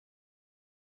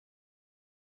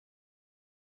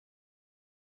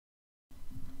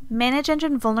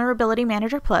ManageEngine Vulnerability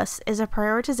Manager Plus is a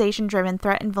prioritization-driven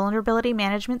threat and vulnerability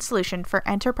management solution for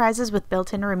enterprises with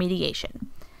built-in remediation.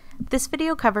 This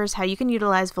video covers how you can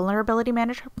utilize Vulnerability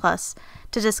Manager Plus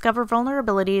to discover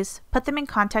vulnerabilities, put them in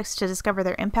context to discover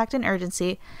their impact and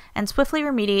urgency, and swiftly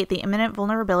remediate the imminent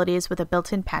vulnerabilities with a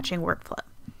built-in patching workflow.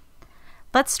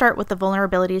 Let's start with the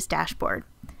Vulnerabilities Dashboard.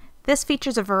 This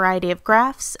features a variety of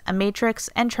graphs, a matrix,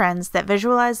 and trends that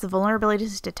visualize the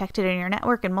vulnerabilities detected in your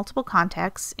network in multiple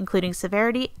contexts, including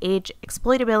severity, age,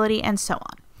 exploitability, and so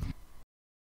on.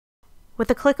 With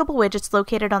the clickable widgets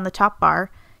located on the top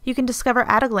bar, you can discover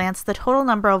at a glance the total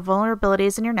number of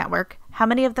vulnerabilities in your network, how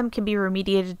many of them can be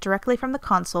remediated directly from the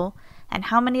console, and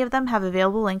how many of them have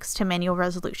available links to manual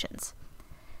resolutions.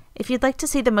 If you'd like to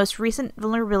see the most recent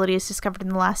vulnerabilities discovered in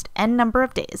the last N number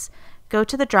of days, go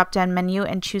to the drop-down menu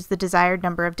and choose the desired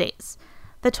number of days.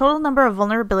 The total number of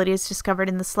vulnerabilities discovered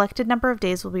in the selected number of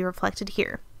days will be reflected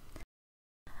here.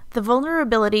 The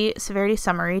Vulnerability Severity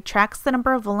Summary tracks the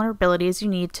number of vulnerabilities you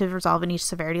need to resolve in each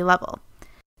severity level.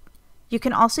 You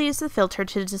can also use the filter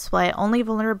to display only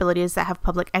vulnerabilities that have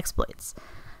public exploits.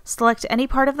 Select any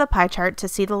part of the pie chart to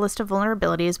see the list of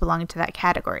vulnerabilities belonging to that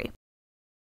category.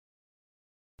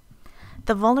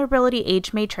 The Vulnerability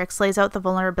Age matrix lays out the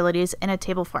vulnerabilities in a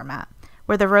table format,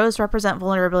 where the rows represent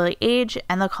vulnerability age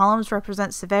and the columns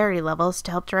represent severity levels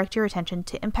to help direct your attention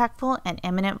to impactful and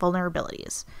imminent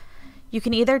vulnerabilities. You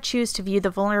can either choose to view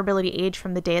the vulnerability age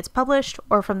from the day it's published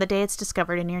or from the day it's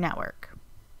discovered in your network.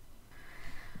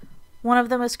 One of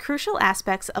the most crucial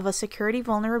aspects of a security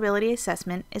vulnerability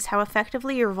assessment is how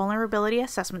effectively your vulnerability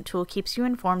assessment tool keeps you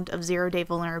informed of zero-day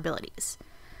vulnerabilities.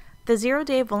 The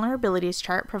zero-day vulnerabilities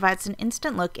chart provides an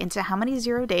instant look into how many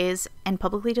 0 days and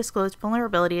publicly disclosed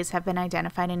vulnerabilities have been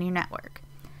identified in your network.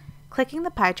 Clicking the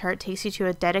pie chart takes you to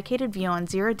a dedicated view on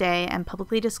 0-day and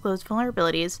publicly disclosed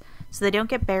vulnerabilities so they don't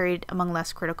get buried among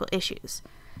less critical issues.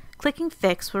 Clicking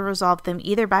Fix will resolve them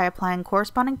either by applying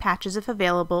corresponding patches if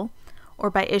available, or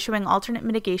by issuing alternate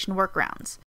mitigation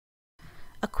workarounds.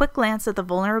 A quick glance at the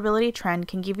vulnerability trend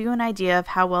can give you an idea of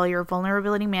how well your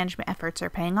vulnerability management efforts are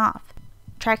paying off.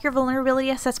 Track your vulnerability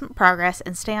assessment progress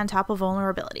and stay on top of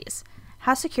vulnerabilities.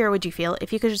 How secure would you feel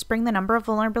if you could just bring the number of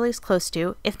vulnerabilities close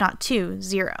to, if not to,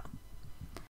 0?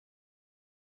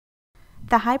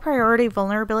 The High Priority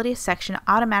Vulnerabilities section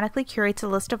automatically curates a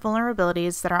list of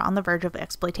vulnerabilities that are on the verge of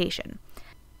exploitation.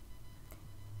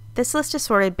 This list is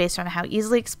sorted based on how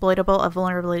easily exploitable a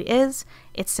vulnerability is,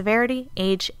 its severity,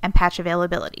 age, and patch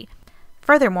availability.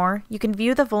 Furthermore, you can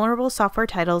view the vulnerable software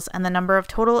titles and the number of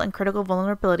total and critical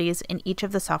vulnerabilities in each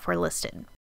of the software listed.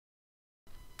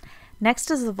 Next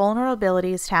is the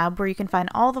Vulnerabilities tab, where you can find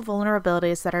all the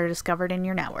vulnerabilities that are discovered in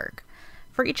your network.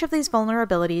 For each of these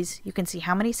vulnerabilities, you can see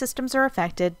how many systems are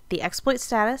affected, the exploit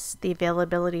status, the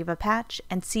availability of a patch,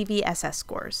 and CVSS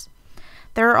scores.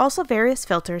 There are also various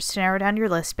filters to narrow down your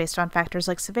list based on factors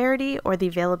like severity or the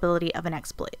availability of an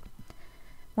exploit.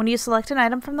 When you select an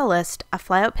item from the list, a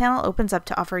flyout panel opens up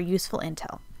to offer useful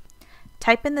intel.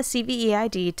 Type in the CVE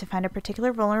ID to find a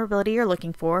particular vulnerability you're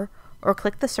looking for, or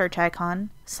click the search icon,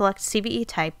 select CVE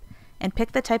type, and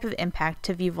pick the type of impact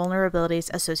to view vulnerabilities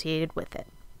associated with it.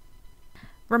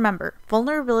 Remember,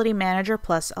 Vulnerability Manager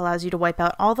Plus allows you to wipe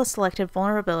out all the selected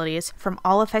vulnerabilities from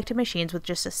all affected machines with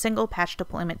just a single patch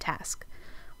deployment task.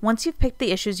 Once you've picked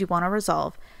the issues you want to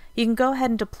resolve, you can go ahead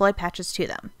and deploy patches to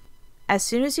them. As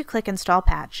soon as you click Install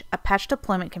Patch, a patch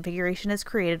deployment configuration is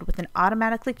created with an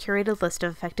automatically curated list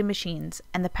of affected machines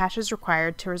and the patches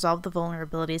required to resolve the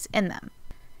vulnerabilities in them.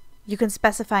 You can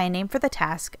specify a name for the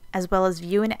task, as well as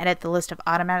view and edit the list of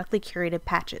automatically curated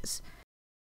patches.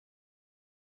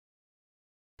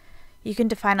 You can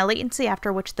define a latency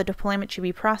after which the deployment should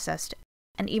be processed,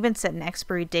 and even set an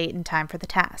expiry date and time for the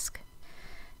task.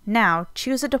 Now,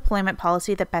 choose a deployment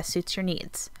policy that best suits your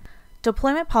needs.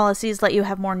 Deployment policies let you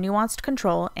have more nuanced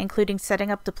control, including setting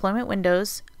up deployment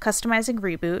windows, customizing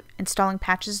reboot, installing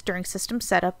patches during system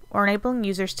setup, or enabling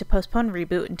users to postpone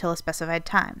reboot until a specified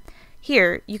time.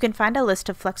 Here, you can find a list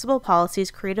of flexible policies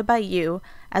created by you,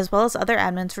 as well as other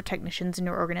admins or technicians in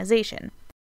your organization.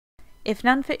 If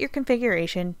none fit your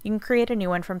configuration, you can create a new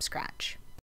one from scratch.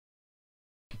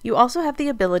 You also have the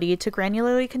ability to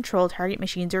granularly control target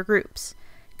machines or groups.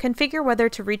 Configure whether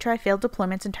to retry failed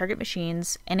deployments in target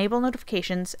machines, enable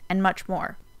notifications, and much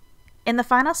more. In the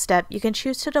final step, you can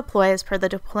choose to deploy as per the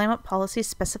deployment policy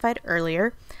specified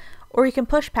earlier, or you can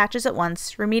push patches at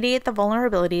once, remediate the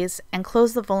vulnerabilities, and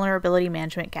close the vulnerability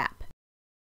management gap.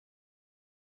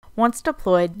 Once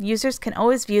deployed, users can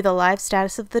always view the live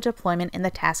status of the deployment in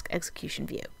the task execution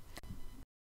view.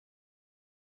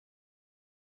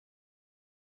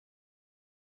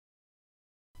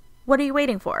 What are you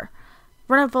waiting for?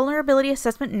 Run a vulnerability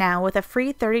assessment now with a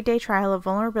free 30-day trial of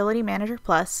Vulnerability Manager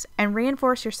Plus and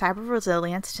reinforce your cyber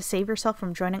resilience to save yourself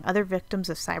from joining other victims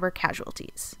of cyber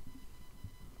casualties.